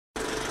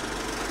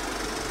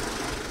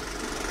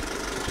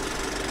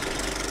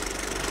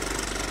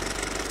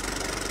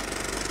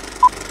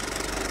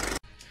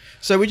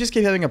So we just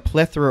keep having a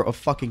plethora of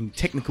fucking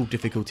technical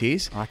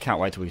difficulties. I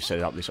can't wait till we set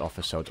up this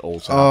office so it's all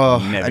set Oh,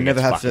 up. I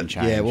never have to. Changed.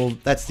 Yeah, well,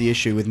 that's the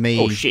issue with me.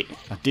 Oh shit!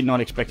 I did not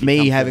expect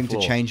me having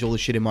to change all the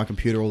shit in my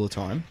computer all the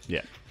time.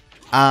 Yeah.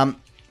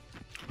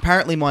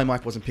 Apparently my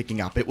mic wasn't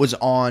picking up. It was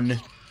on.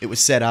 It was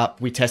set up.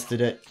 We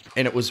tested it,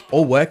 and it was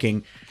all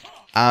working.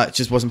 It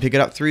just wasn't picking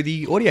up through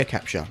the audio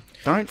capture.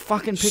 Don't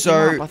fucking pick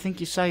him up. I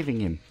think you're saving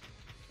him.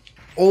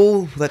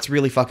 All that's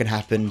really fucking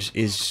happened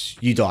is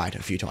you died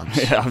a few times.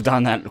 Yeah, I've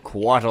done that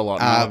quite a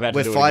lot.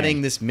 We're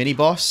fighting this mini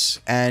boss,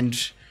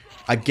 and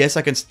I guess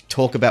I can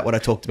talk about what I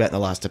talked about in the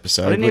last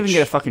episode. I didn't even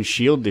get a fucking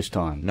shield this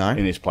time. No?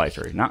 In this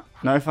playthrough.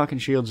 No fucking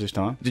shields this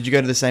time. Did you go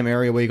to the same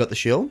area where you got the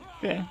shield?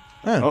 Yeah.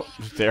 Oh,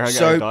 there I go.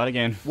 So, died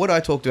again. What I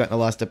talked about in the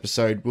last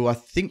episode, well, I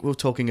think we were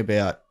talking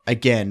about,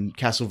 again,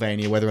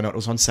 Castlevania, whether or not it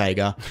was on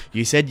Sega.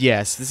 You said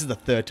yes. This is the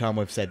third time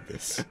we've said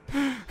this.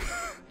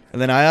 And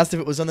then I asked if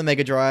it was on the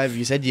Mega Drive.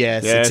 You said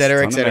yes,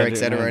 etc., etc.,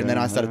 etc. And then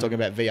I started talking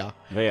about VR.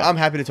 I'm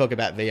happy to talk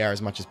about VR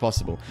as much as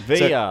possible.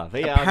 VR.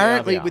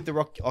 Apparently, with the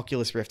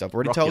Oculus Rift, I've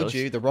already told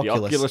you, the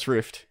Oculus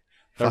Rift.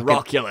 The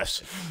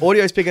Oculus.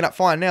 Audio's picking up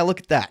fine. Now look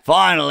at that.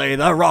 Finally,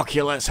 the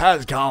Oculus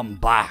has come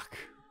back.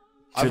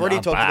 I've already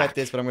talked about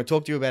this, but I'm going to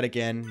talk to you about it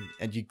again,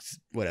 and you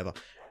whatever.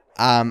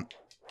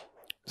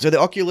 So the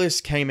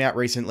Oculus came out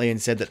recently and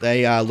said that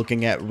they are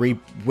looking at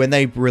when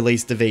they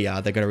release the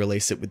VR, they're going to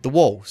release it with the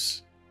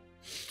walls.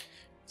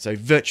 So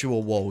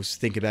virtual walls,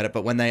 think about it.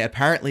 But when they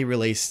apparently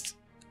released,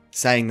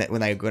 saying that when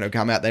they were going to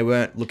come out, they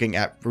weren't looking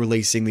at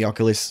releasing the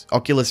Oculus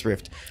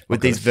Rift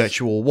with these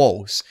virtual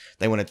walls.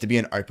 They want it to be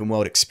an open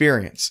world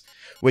experience,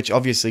 which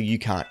obviously you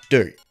can't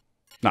do.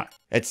 No.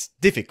 It's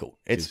difficult.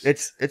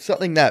 It's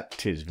something that...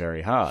 It is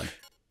very hard.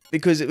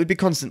 Because it would be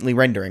constantly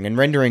rendering, and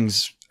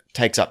renderings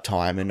takes up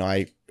time, and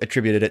I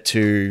attributed it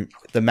to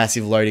the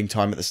massive loading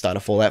time at the start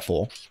of Fallout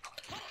 4.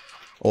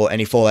 Or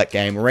any Fallout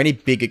game, or any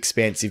big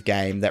expansive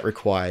game that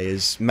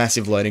requires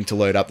massive loading to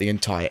load up the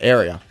entire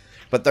area.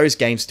 But those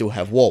games still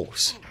have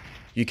walls.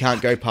 You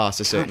can't go past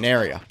a certain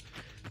area.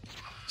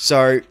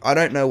 So, I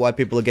don't know why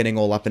people are getting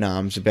all up in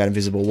arms about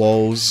invisible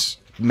walls.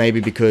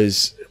 Maybe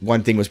because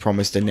one thing was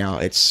promised and now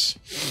it's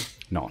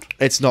not.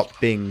 It's not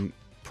being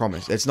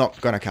promised. It's not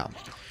going to come.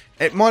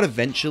 It might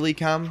eventually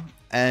come,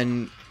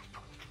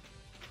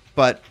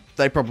 but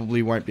they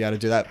probably won't be able to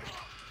do that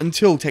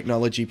until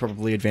technology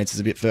probably advances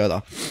a bit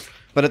further.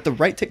 But at the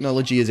rate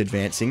technology is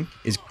advancing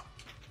is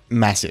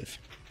massive.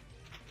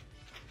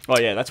 Oh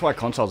yeah, that's why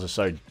consoles are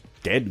so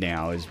dead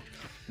now.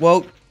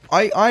 Well,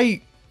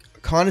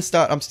 I'm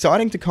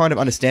starting to kind of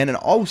understand, and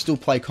I'll still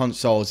play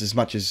consoles as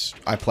much as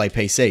I play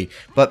PC.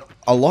 But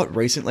a lot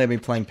recently I've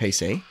been playing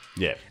PC.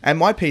 Yeah. And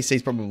my PC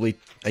is probably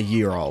a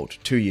year old,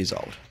 2 years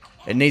old.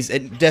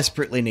 It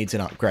desperately needs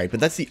an upgrade. But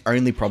that's the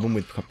only problem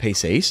with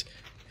PCs,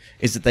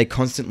 is that they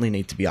constantly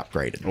need to be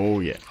upgraded. Oh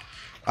yeah.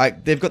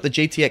 They've got the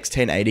GTX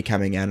 1080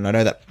 coming out, and I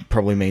know that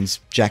probably means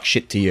jack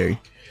shit to you.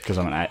 Because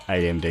I'm an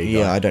AMD guy.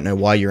 Yeah, I don't know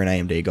why you're an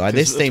AMD guy.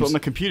 That's what my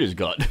computer's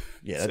got.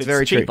 Yeah, that's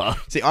very cheaper.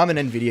 True. See, I'm an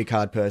NVIDIA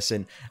card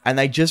person, and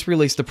they just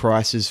released the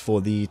prices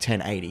for the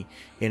 1080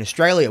 in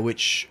Australia,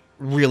 which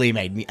really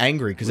made me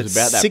angry because it's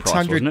about that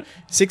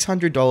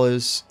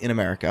 $600 in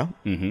America.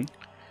 Mm-hmm.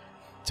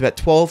 It's about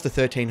 $1,200 to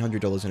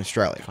 $1,300 in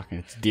Australia. Fucking,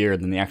 it's dearer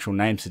than the actual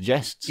name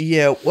suggests.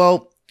 Yeah,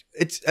 well,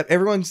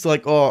 everyone's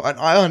like, oh,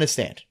 I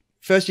understand.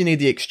 First, you need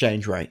the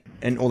exchange rate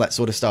and all that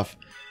sort of stuff.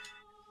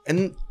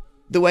 And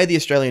the way the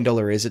Australian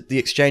dollar is, the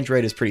exchange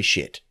rate is pretty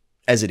shit,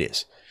 as it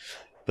is.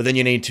 But then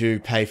you need to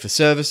pay for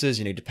services,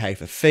 you need to pay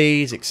for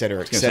fees,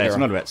 etc., etc. It's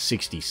not about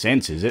 60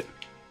 cents, is it?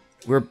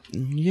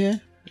 Yeah,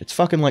 it's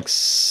fucking like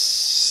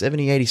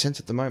 70, 80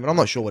 cents at the moment. I'm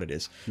not sure what it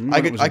is.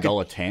 It was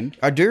 $1.10.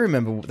 I do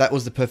remember that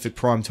was the perfect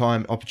prime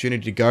time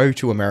opportunity to go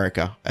to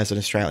America as an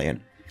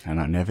Australian. And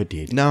I never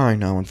did. No,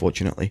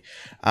 unfortunately.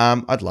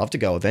 I'd love to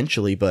go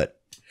eventually, but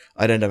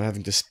I'd end up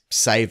having to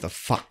save a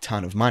fuck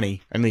ton of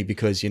money, only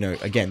because,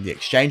 again, the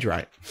exchange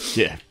rate.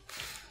 Yeah.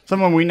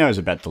 Someone we know is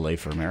about to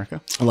leave for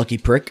America. A lucky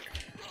prick.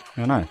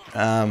 I know.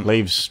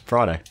 Leaves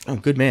Friday. Oh,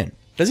 good man.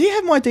 Does he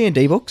have my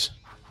D&D books?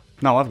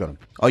 No, I've got them.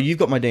 Oh, you've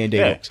got my D&D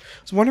books.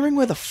 I was wondering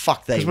where the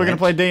fuck they went. Because we're going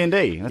to play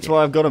D&D. That's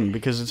why I've got them,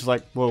 because it's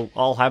like, well,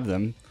 I'll have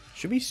them.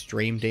 Should we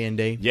stream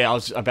D&D? Yeah, I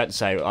was about to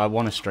say, I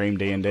want to stream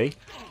D&D.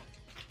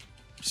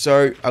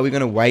 So, are we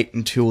going to wait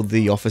until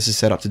the office is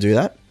set up to do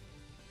that?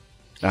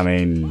 I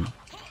mean,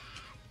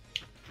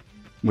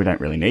 we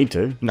don't really need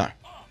to. No.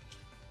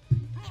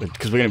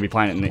 Because we're going to be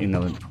playing it in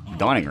the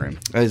dining room.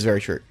 That is very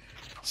true.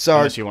 So,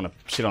 unless you want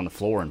to sit on the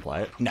floor and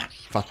play it. Nah,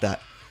 fuck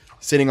that.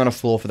 Sitting on a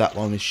floor for that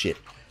long is shit.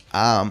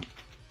 What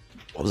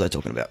was I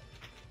talking about?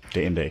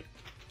 D&D.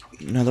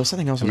 No, there was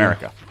something else.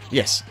 America.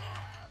 Yes.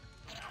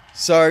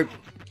 So...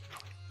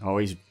 Oh,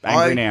 he's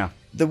angry now.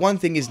 The one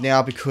thing is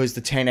now, because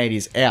the 1080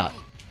 is out,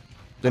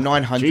 the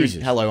 900...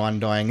 Jesus. Hello,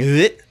 Undying.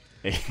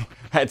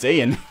 That's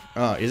Ian.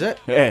 Oh, is it?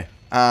 Yeah.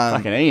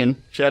 Fucking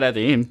Ian. Shout out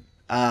to him.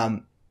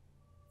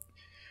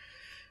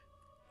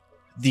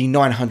 The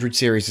 900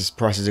 series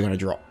prices are going to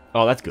drop.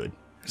 Oh, that's good.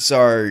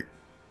 So,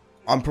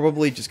 I'm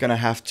probably just going to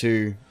have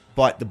to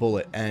bite the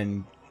bullet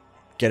and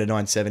get a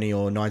 970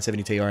 or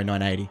 970 Ti or a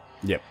 980.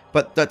 Yep.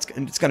 But it's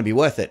going to be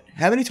worth it.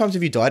 How many times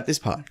have you died at this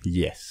part?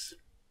 Yes.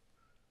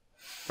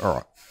 All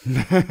right.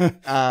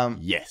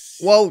 Yes.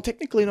 Well,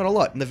 technically not a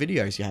lot. In the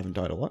videos, you haven't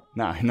died a lot.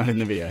 No, not in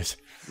the videos.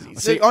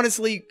 So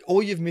honestly,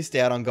 all you've missed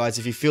out on, guys,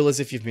 if you feel as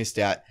if you've missed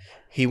out,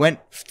 he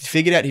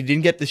figured out he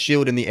didn't get the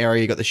shield in the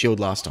area he got the shield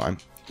last time.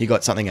 He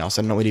got something else.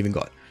 I don't know what he even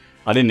got.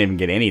 I didn't even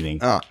get anything.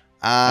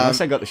 Unless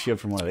I got the shield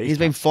from one of these. He's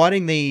been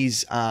fighting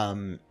these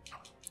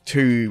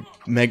two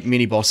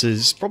mini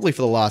bosses probably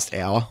for the last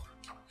hour.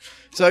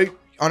 So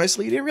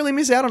honestly, you didn't really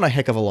miss out on a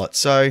heck of a lot.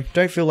 So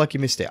don't feel like you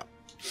missed out.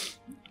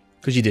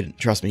 Because you didn't.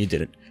 Trust me, you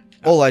didn't.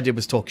 All I did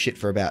was talk shit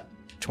for about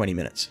 20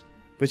 minutes.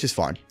 Which is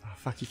fine. Oh,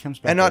 fuck, he comes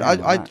back. And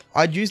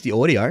I'd use the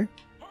audio.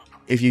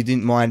 If you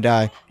didn't mind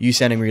you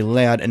sounding really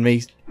loud and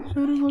me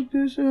sounding like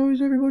this. How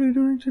is everybody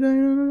doing today?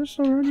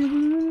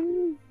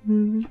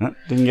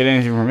 Didn't get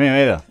anything from him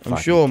either. I'm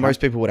sure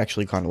most people would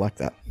actually kind of like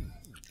that.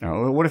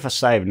 Oh, well, what if I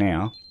save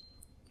now?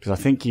 Because I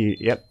think you...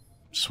 Yep.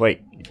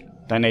 Sweet.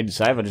 Don't need to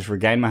save. I just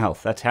regain my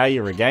health. That's how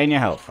you regain your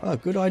health. Oh,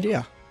 good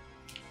idea.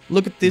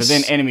 Look at this. But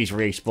then enemies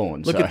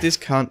respawn. Look at this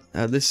cunt.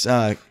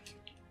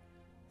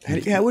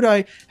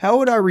 How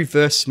would I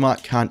reverse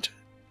smart cunt?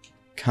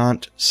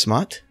 Can't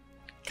smut?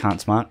 Can't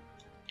smart.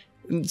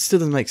 It still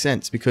doesn't make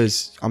sense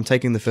because I'm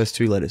taking the first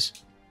two letters.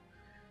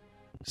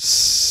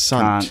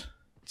 Sunt.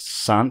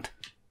 Sunt.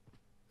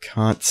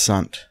 Can't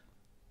sunt.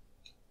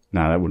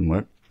 No, that wouldn't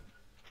work.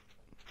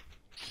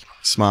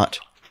 Smart.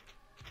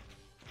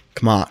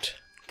 Kmart.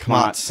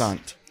 Kmart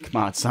sunt.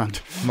 Kmart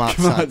sunt. Kmart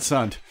Kmart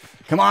sunt.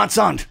 Kmart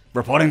sunt.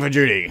 Reporting for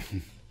duty.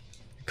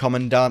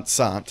 Commandant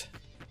Sant.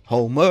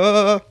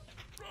 Homer.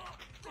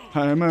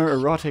 Homer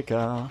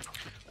erotica.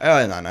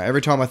 Oh, no.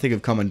 Every time I think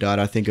of Commandant,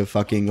 I think of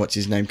fucking, what's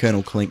his name?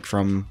 Colonel Clink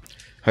from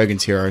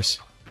Hogan's Heroes.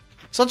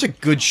 Such a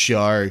good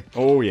show.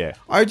 Oh, yeah.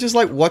 I just,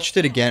 watched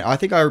it again. I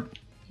think I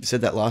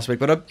said that last week,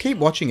 but I keep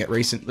watching it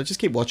recently. Just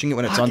keep watching it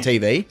when it's on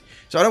TV.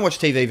 So I don't watch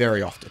TV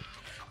very often.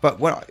 But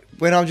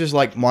when I'm just,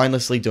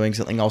 mindlessly doing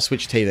something, I'll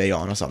switch TV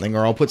on or something,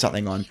 or I'll put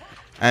something on.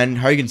 And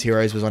Hogan's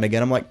Heroes was on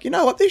again. I'm like, you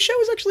know what? This show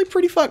was actually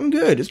pretty fucking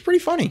good. It's pretty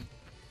funny.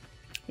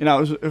 You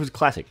know, it was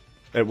classic.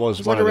 It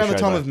was like around the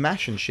time of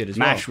MASH and shit as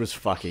well. MASH was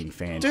fucking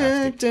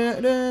fantastic.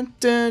 A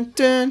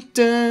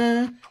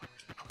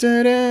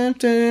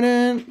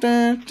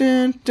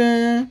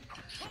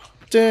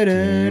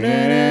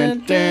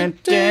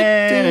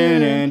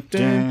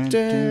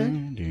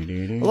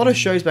lot of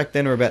shows back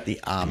then were about the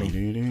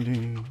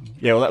army.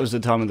 Yeah, well, that was the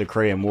time of the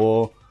Korean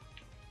War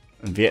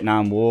and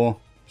Vietnam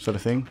War sort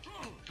of thing.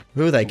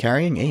 Who were they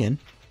carrying? Ian.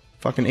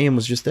 Fucking Ian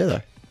was just there,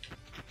 though.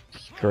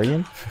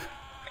 Korean?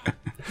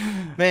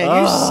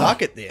 Man, you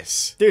suck at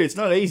this. Dude, it's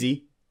not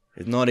easy.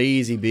 It's not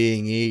easy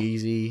being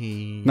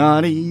easy.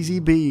 Not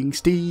easy being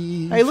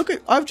Steve. Hey, look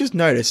at... I've just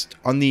noticed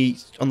on the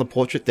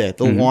portrait there,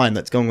 the line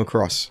that's going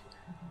across.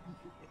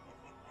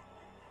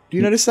 Do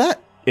you notice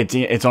that?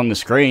 It's on the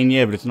screen,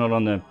 yeah, but it's not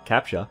on the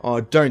capture. Oh,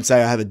 don't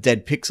say I have a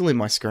dead pixel in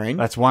my screen.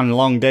 That's one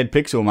long dead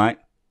pixel, mate.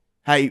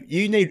 Hey,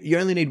 you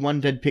only need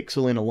one dead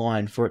pixel in a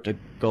line for it to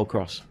go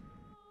across.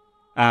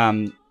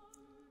 No,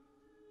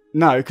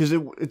 because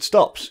it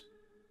stops.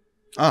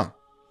 Oh.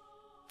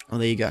 Well,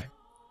 there you go.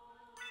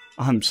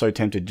 I'm so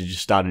tempted to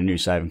just start a new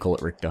save and call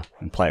it Richter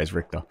and play as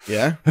Richter.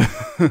 Yeah?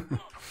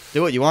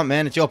 Do what you want,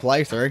 man. It's your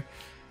playthrough.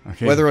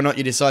 Okay. Whether or not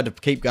you decide to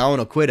keep going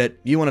or quit it,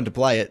 you wanted to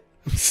play it.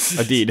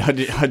 I did.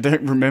 I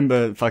don't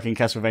remember fucking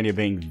Castlevania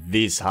being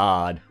this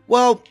hard.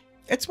 Well,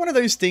 it's one of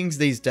those things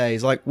these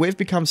days. We've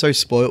become so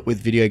spoilt with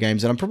video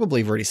games, and I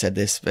probably have already said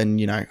this, and,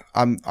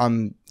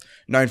 I'm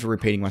known for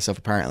repeating myself,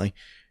 apparently.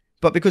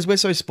 But because we're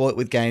so spoilt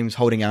with games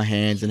holding our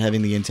hands and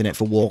having the internet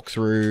for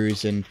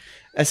walkthroughs and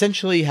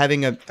essentially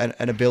having an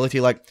ability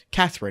like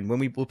Catherine, when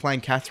we were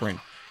playing Catherine,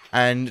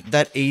 and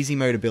that easy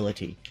mode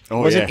ability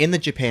wasn't in the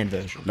Japan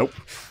version. Nope.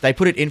 They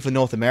put it in for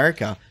North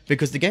America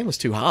because the game was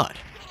too hard.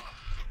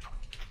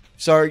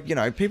 So,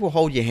 people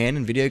hold your hand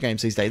in video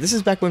games these days. This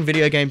is back when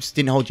video games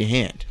didn't hold your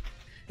hand.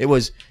 It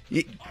was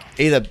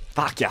either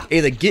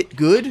get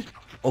good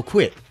or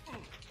quit.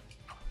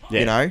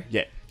 Yeah.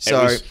 Yeah.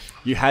 So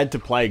you had to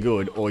play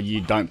good or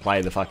you don't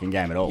play the fucking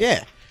game at all.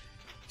 Yeah.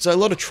 So a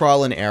lot of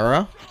trial and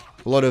error,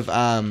 a lot of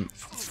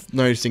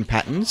noticing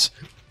patterns.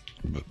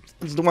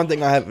 It's the one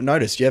thing I haven't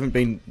noticed. You haven't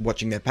been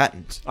watching their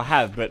patterns. I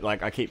have, but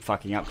I keep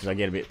fucking up because I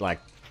get a bit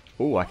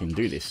oh, I can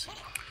do this.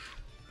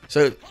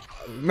 So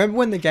remember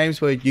when the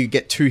games where you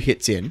get 2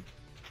 hits in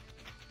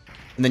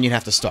and then you'd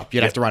have to stop.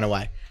 You'd have to run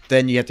away.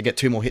 Then you have to get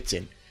 2 more hits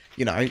in.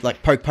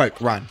 Poke, poke,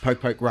 run.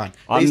 Poke, poke, run.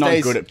 I'm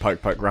not good at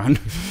poke, poke, run.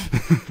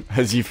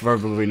 As you've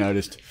probably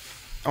noticed.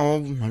 Oh,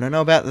 I don't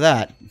know about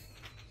that.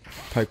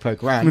 Poke,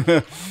 poke, run.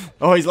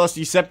 Oh, he's lost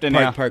his scepter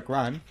now. Poke, poke,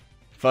 run.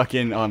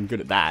 Fucking, I'm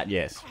good at that,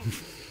 yes.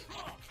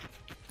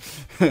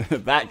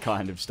 That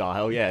kind of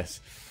style,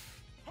 yes.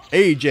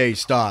 AJ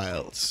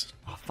Styles.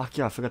 Oh, fuck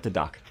yeah, I forgot to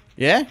duck.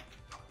 Yeah?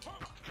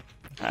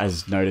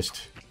 As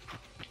noticed.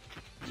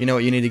 You know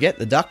what you need to get?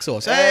 The duck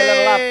sauce. Hey,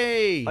 level up.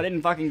 I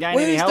didn't fucking gain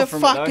any health from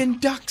it, Where's the fucking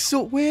duck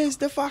sauce? Where's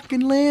the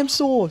fucking lamb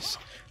sauce?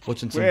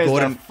 watching some Where's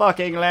Gordon, the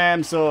fucking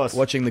lamb sauce?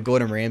 watching the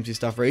Gordon Ramsay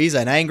stuff. Where he's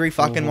an angry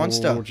fucking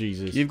monster. Oh,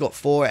 Jesus. You've got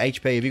 4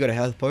 HP. Have you got a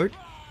health pot?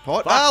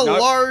 Fuck,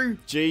 Hello.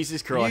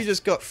 Jesus Christ. You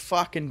just got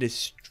fucking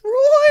destroyed.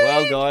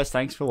 Well, guys,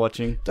 thanks for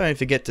watching. Don't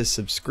forget to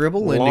subscribe,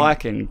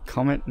 Like and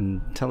comment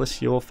and tell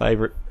us your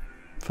favourite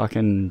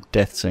fucking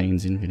death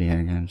scenes in video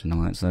games and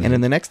all that stuff. And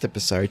in the next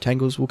episode,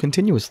 Tangles will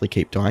continuously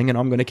keep dying, and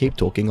I'm going to keep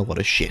talking a lot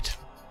of shit.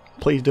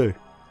 Please do.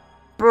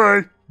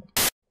 Boo!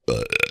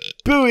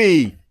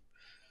 Bowie!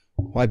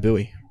 Why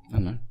Bowie? I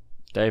don't know.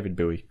 David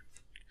Bowie.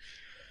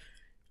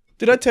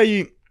 Did I tell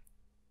you?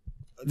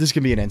 This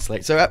can be an end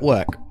slate. So at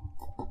work,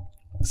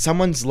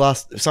 someone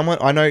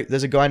I know.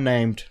 There's a guy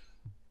named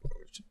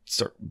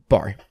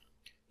Bo.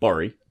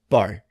 Borry.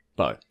 Bo.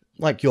 Bo.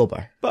 Like your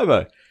Bo.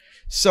 Bobo.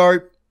 So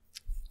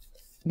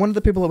one of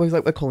the people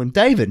that we call him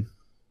David.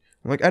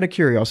 I'm like, out of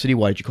curiosity,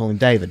 why did you call him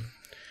David?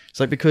 It's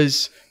like,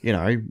 because, you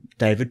know,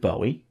 David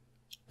Bowie.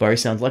 Bo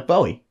sounds like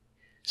Bowie.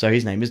 So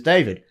his name is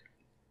David.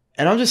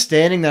 And I'm just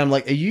standing there, I'm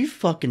like, are you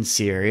fucking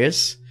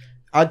serious?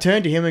 I'd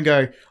turn to him and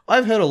go,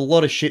 I've heard a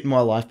lot of shit in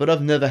my life, but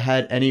I've never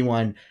had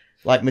anyone,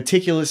 like,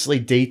 meticulously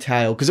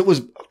detailed, because it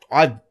was,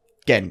 I,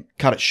 again,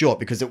 cut it short,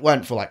 because it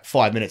went for like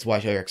 5 minutes while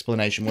I show your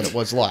explanation what it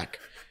was like.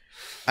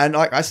 And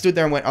I stood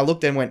there and I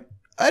looked and went,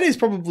 that is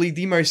probably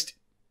the most...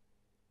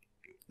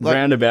 Like,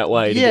 roundabout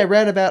way.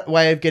 Roundabout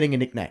way of getting a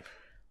nickname.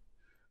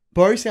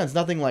 Bo sounds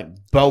nothing like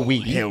Bowie.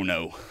 Hell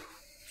no.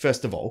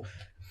 First of all.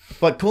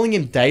 But calling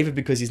him David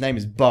because his name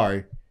is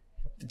Bo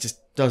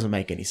just doesn't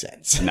make any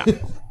sense. Nah.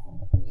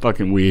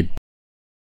 Fucking weird.